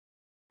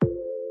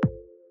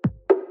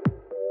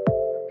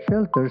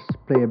Shelters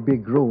play a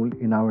big role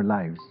in our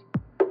lives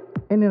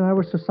and in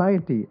our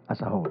society as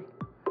a whole.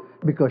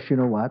 Because you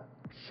know what?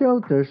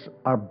 Shelters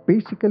are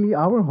basically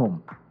our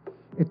home.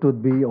 It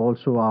would be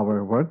also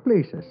our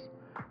workplaces.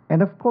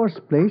 And of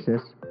course,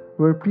 places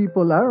where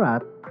people are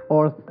at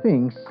or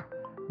things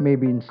may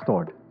be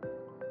stored.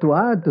 To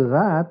add to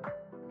that,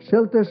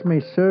 shelters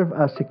may serve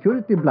as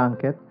security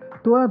blanket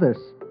to others,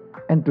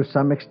 and to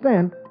some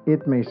extent,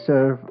 it may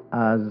serve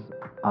as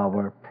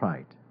our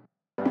pride.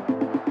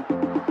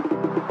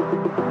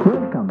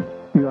 Welcome.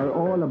 You are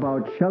all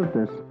about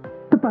shelters,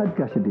 the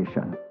podcast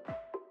edition.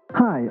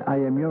 Hi, I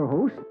am your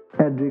host,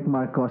 Edric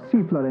Marcos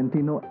C.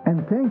 Florentino,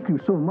 and thank you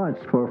so much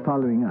for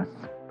following us.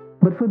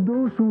 But for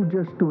those who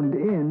just tuned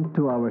in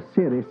to our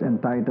series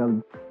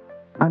entitled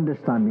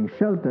Understanding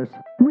Shelters,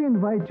 we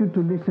invite you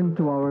to listen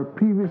to our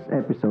previous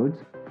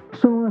episodes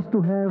so as to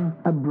have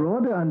a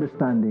broader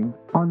understanding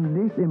on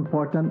this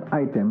important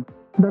item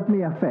that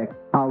may affect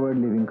our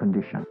living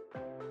condition.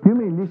 You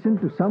may listen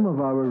to some of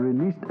our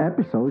released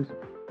episodes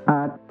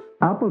at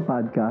Apple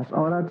Podcasts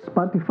or at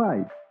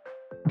Spotify.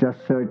 Just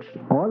search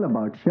all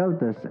about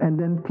shelters and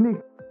then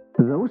click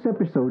those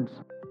episodes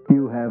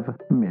you have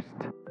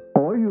missed.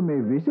 Or you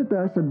may visit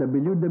us at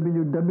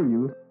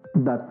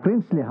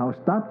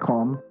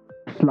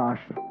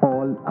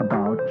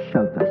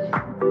www.princelyhouse.com/allabout-shelters.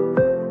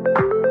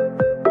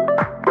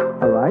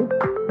 Alright,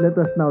 let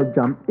us now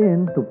jump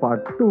into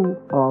part 2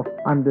 of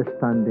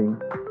Understanding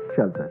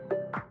Shelters.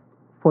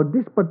 For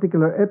this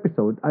particular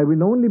episode, I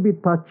will only be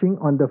touching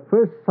on the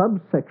first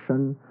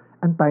subsection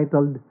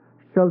entitled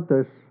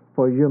Shelters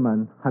for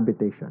Human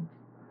Habitations.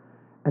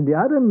 And the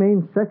other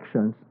main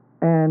sections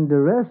and the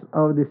rest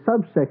of the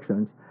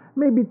subsections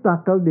may be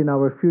tackled in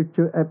our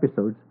future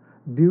episodes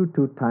due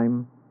to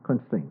time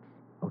constraints.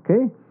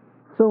 Okay?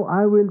 So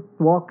I will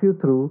walk you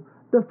through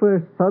the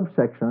first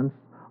subsections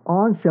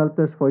on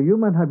shelters for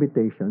human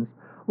habitations,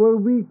 where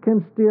we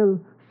can still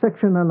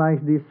sectionalize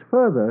this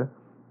further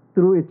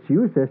through its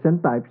uses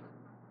and types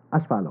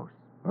as follows.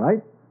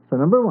 Alright? So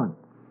number 1,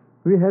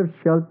 we have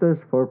shelters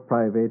for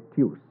private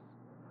use.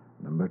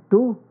 Number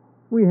 2,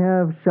 we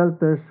have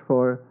shelters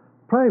for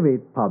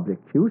private public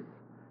use.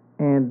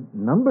 And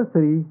number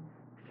 3,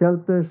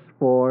 shelters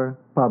for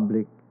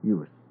public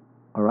use.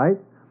 Alright?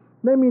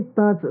 Let me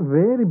touch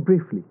very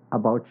briefly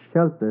about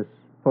shelters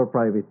for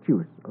private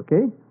use.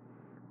 Okay?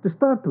 To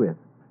start with,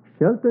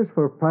 shelters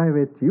for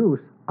private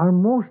use are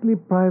mostly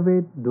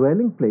private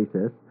dwelling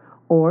places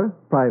or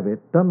private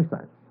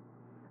domiciles.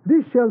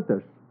 These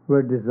shelters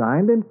were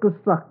designed and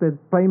constructed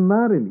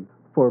primarily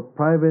for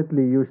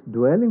privately used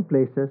dwelling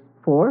places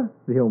for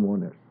the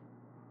homeowners.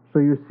 So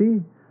you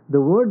see, the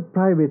word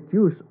private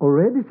use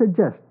already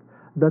suggests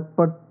that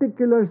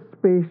particular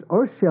space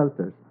or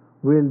shelters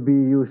will be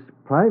used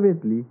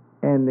privately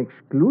and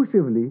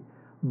exclusively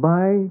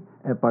by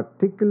a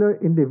particular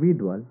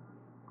individual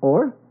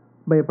or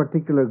by a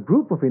particular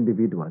group of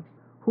individuals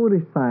who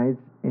resides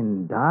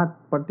in that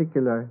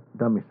particular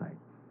domicile.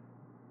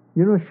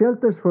 You know,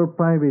 shelters for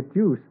private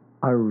use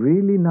are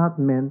really not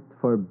meant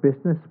for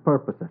business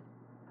purposes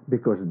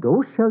because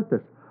those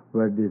shelters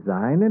were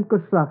designed and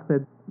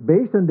constructed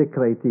based on the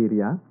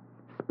criteria,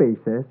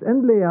 spaces,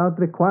 and layout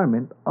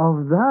requirement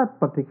of that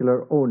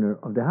particular owner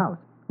of the house,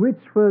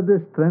 which further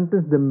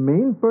strengthens the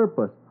main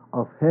purpose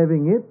of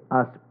having it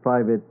as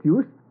private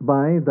use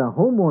by the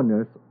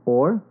homeowners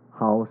or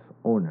house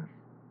owners.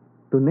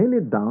 To nail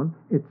it down,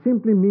 it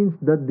simply means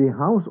that the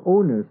house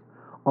owners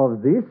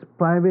of these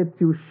private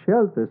use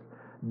shelters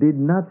did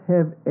not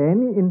have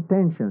any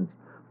intentions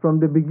from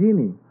the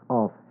beginning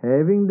of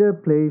having the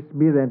place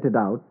be rented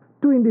out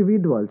to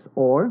individuals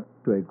or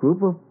to a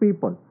group of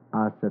people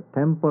as a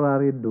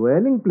temporary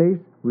dwelling place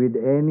with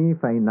any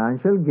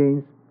financial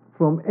gains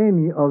from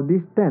any of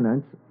these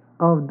tenants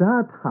of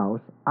that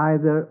house,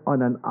 either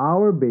on an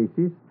hour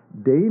basis,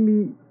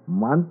 daily,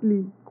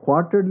 monthly,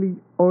 quarterly,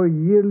 or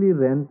yearly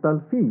rental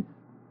fees.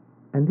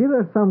 And here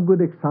are some good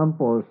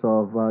examples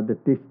of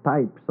these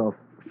types of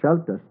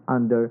shelters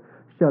under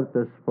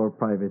shelters for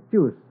private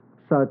use,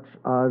 such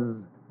as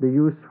the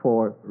use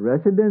for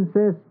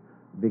residences,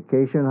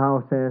 vacation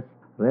houses,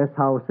 rest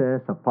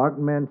houses,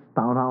 apartments,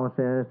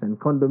 townhouses, and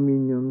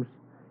condominiums,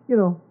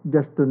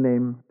 just to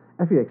name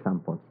a few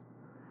examples.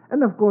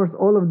 And of course,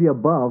 all of the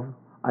above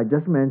I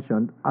just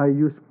mentioned are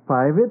used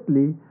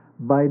privately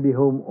by the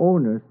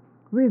homeowners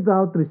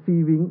without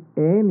receiving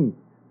any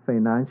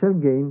financial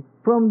gain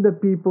from the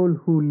people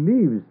who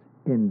lives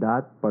in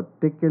that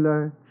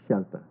particular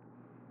shelter.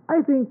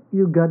 I think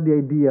you got the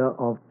idea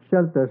of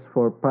shelters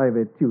for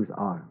private use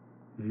are.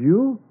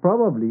 You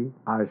probably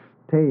are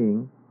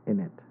staying in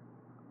it.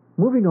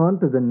 Moving on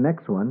to the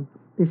next one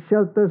is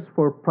shelters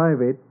for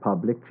private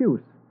public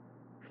use.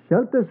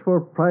 Shelters for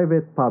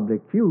private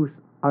public use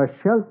are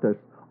shelters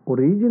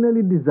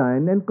originally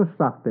designed and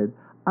constructed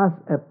as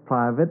a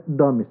private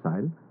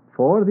domicile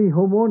for the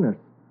homeowners,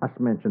 as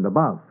mentioned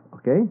above.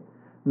 Okay?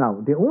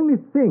 Now, the only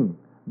thing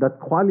that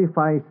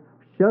qualifies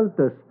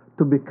shelters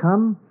to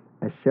become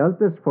a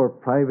shelters for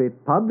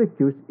private public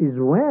use is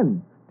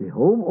when the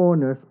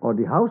homeowners or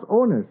the house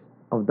owners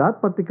of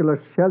that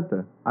particular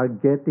shelter are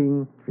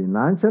getting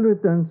financial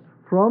returns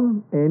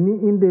from any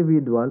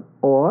individual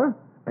or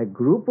a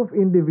group of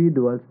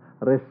individuals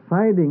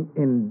residing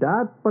in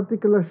that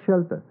particular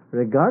shelter,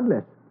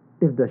 regardless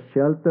if the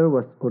shelter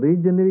was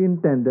originally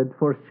intended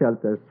for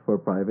shelters for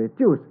private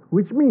use,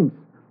 which means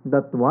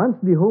that once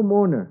the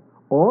homeowner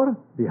or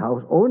the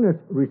house owners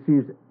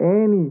receives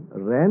any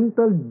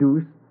rental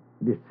dues,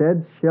 the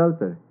said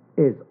shelter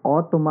is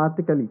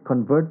automatically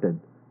converted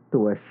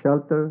to a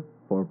shelter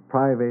for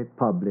private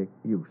public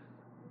use.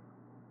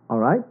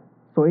 Alright?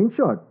 So in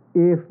short,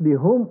 if the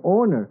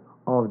homeowner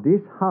of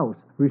this house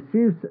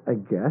receives a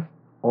guest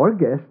or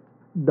guests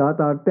that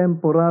are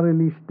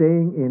temporarily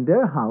staying in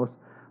their house,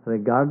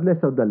 regardless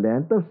of the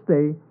length of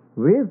stay,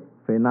 with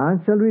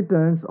financial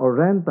returns or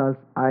rentals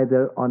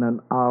either on an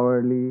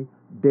hourly,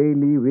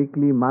 daily,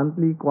 weekly,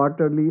 monthly,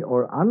 quarterly,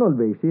 or annual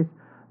basis,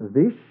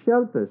 these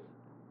shelters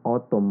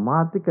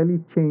automatically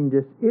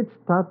changes its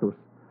status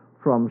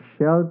from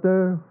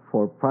shelter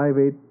for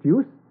private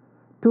use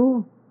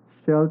to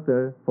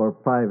shelter for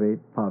private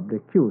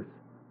public use,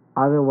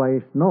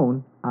 otherwise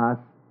known as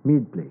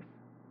mid-place.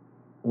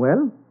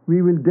 Well,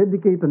 we will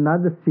dedicate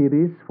another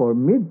series for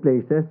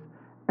mid-places,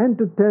 and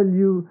to tell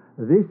you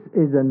this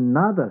is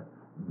another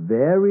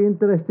very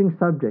interesting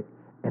subject,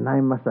 and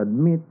I must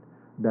admit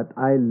that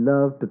I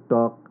love to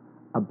talk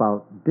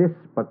about this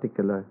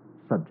particular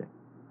subject.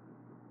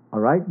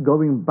 Alright,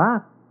 going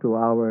back to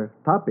our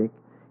topic,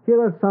 here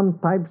are some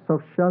types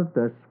of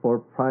shelters for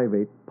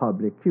private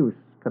public use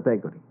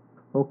category.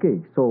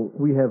 Okay, so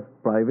we have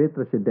private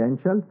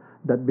residential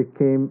that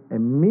became a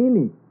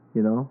mini,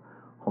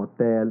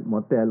 hotel,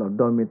 motel, or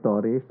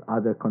dormitories,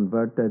 either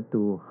converted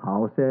to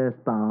houses,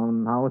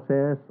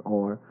 townhouses,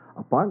 or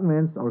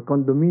apartments, or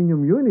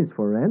condominium units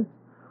for rent,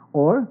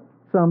 or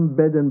some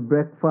bed and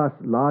breakfast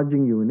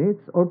lodging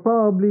units, or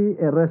probably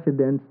a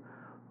residence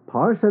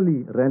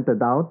partially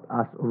rented out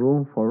as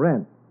room for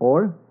rent,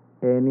 or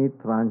any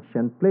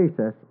transient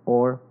places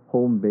or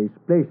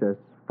home-based places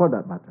for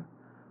that matter.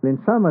 In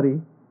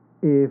summary,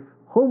 if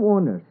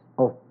homeowners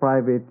of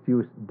private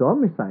use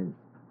domiciles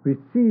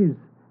receives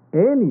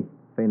any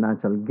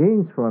financial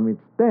gains from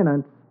its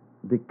tenants,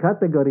 the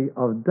category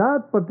of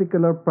that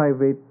particular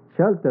private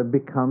shelter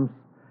becomes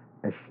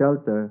a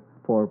shelter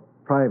for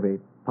private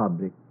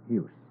public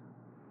use.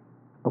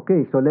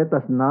 Okay, so let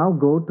us now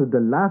go to the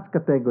last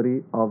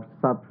category of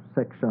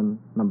subsection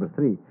number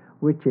 3,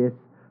 which is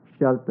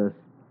shelters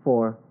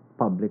for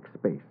public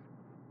space.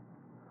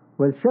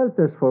 Well,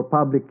 shelters for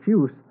public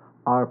use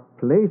are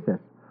places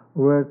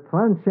where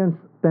transients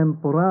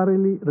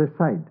temporarily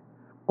reside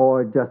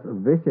or just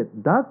visit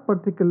that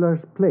particular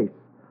place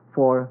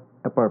for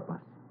a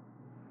purpose.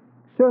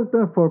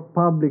 Shelter for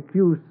public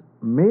use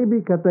may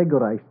be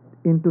categorized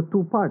into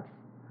two parts.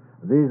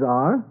 These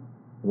are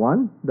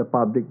 1. The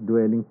public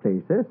dwelling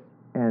places,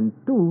 and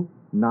 2.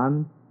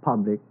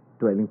 Non-public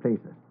dwelling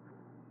places.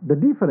 The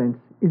difference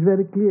is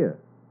very clear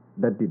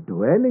that the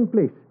dwelling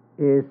place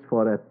is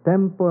for a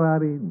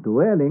temporary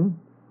dwelling,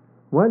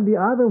 while the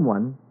other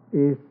one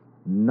is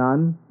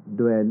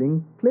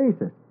non-dwelling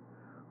places,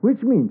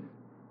 which means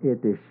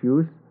it is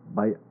used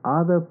by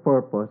other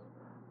purpose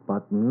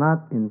but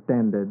not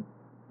intended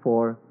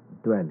for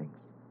dwellings.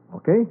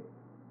 Okay?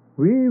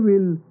 We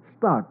will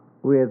start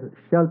with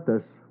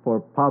shelters for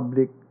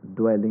public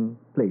dwelling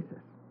places.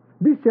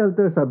 These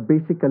shelters are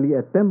basically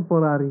a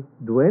temporary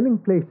dwelling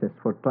places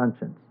for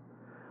transients.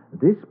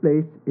 This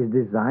place is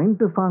designed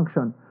to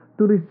function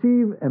to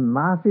receive a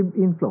massive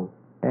inflow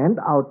and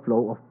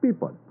outflow of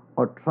people,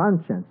 or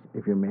transients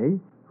if you may,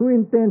 who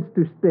intends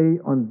to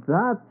stay on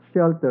that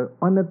shelter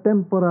on a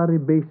temporary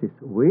basis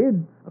with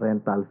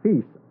rental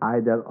fees,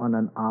 either on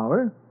an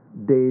hour,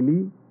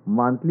 daily,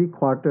 monthly,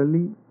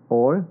 quarterly,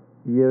 or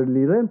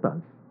yearly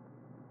rentals.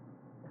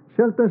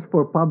 Shelters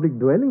for public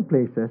dwelling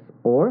places,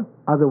 or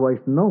otherwise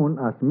known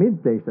as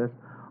mid-places,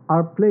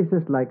 are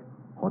places like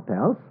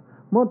hotels,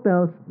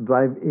 motels,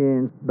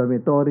 drive-ins,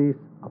 dormitories,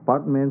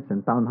 apartments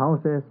and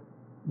townhouses,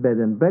 bed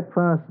and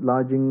breakfast,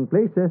 lodging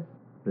places,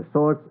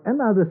 resorts,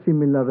 and other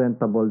similar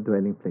rentable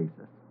dwelling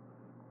places.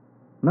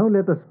 Now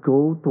let us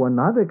go to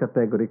another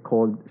category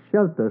called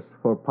shelters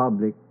for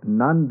public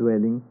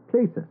non-dwelling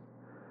places.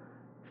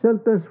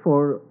 Shelters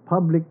for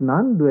public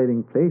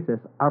non-dwelling places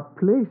are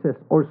places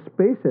or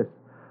spaces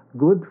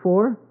good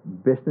for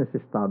business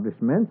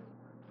establishments,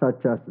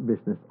 such as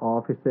business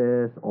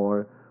offices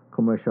or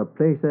commercial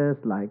places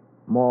like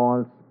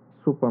malls,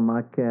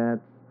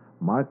 supermarkets,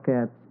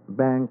 markets,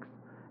 banks,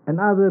 and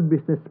other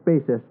business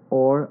spaces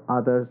or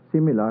other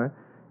similar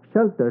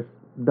shelters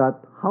that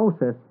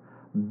houses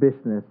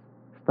business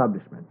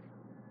establishments.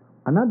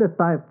 Another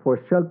type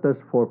for shelters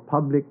for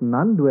public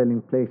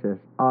non-dwelling places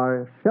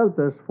are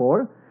shelters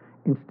for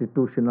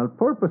institutional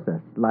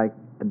purposes like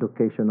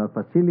educational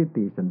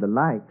facilities and the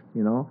likes,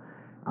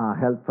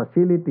 health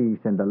facilities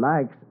and the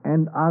likes,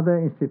 and other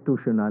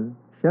institutional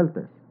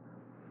shelters.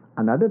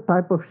 Another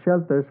type of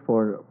shelters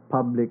for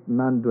public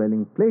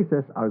non-dwelling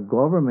places are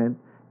government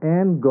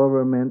and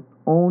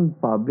government-owned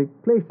public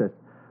places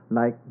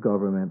like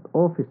government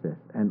offices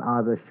and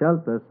other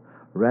shelters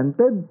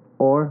rented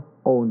or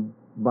owned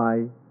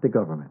by the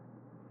government.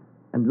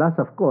 And last,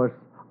 of course,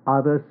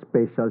 other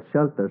special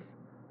shelters,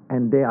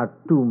 and they are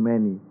too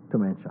many to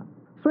mention.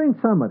 So in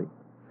summary,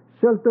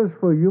 shelters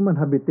for human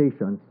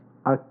habitations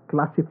are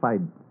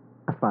classified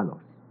as follows.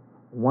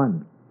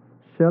 1.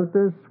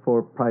 Shelters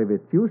for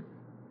private use.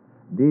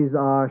 These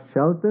are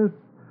shelters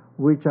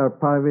which are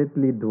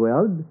privately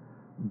dwelled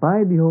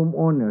by the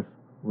homeowners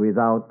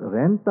without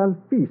rental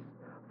fees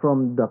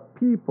from the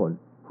people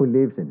who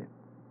lives in it.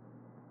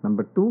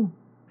 Number 2,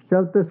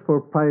 shelters for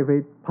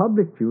private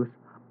public use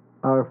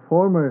are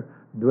former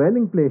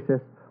dwelling places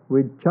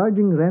with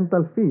charging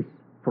rental fees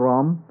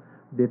from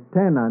the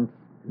tenants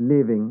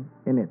living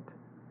in it.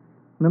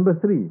 Number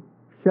 3,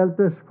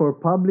 shelters for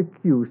public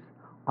use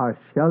are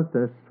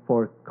shelters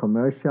for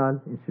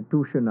commercial,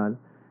 institutional,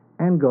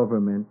 and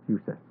government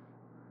uses.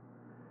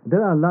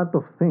 There are a lot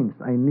of things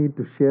I need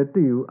to share to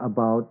you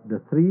about the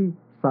 3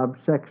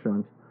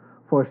 subsections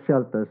for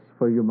shelters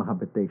for human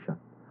habitation.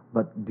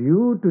 But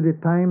due to the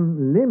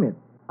time limit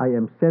I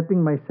am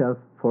setting myself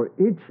for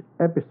each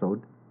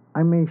episode,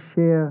 I may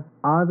share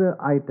other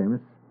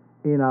items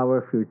in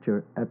our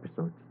future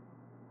episodes.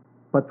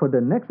 But for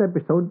the next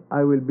episode,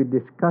 I will be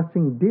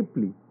discussing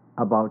deeply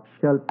about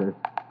shelters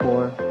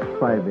for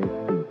private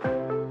use.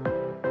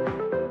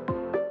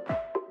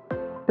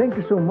 Thank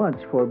you so much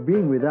for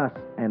being with us,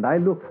 and I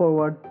look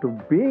forward to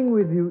being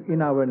with you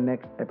in our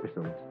next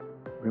episodes.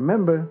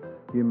 Remember,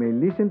 you may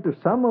listen to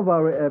some of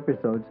our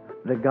episodes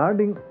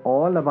regarding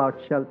all about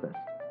shelters.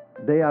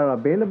 They are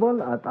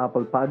available at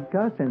Apple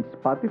Podcasts and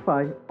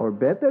Spotify, or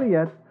better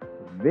yet,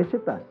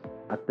 visit us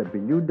at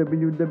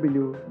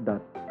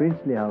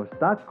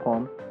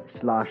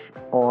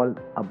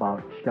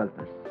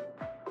www.princelyhouse.com/allaboutShelters.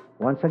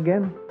 Once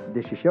again,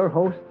 this is your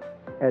host,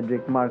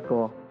 Edric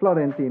Marco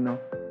Florentino,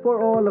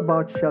 for All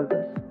About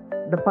Shelters,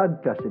 the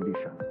podcast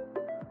edition.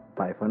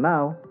 Bye for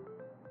now.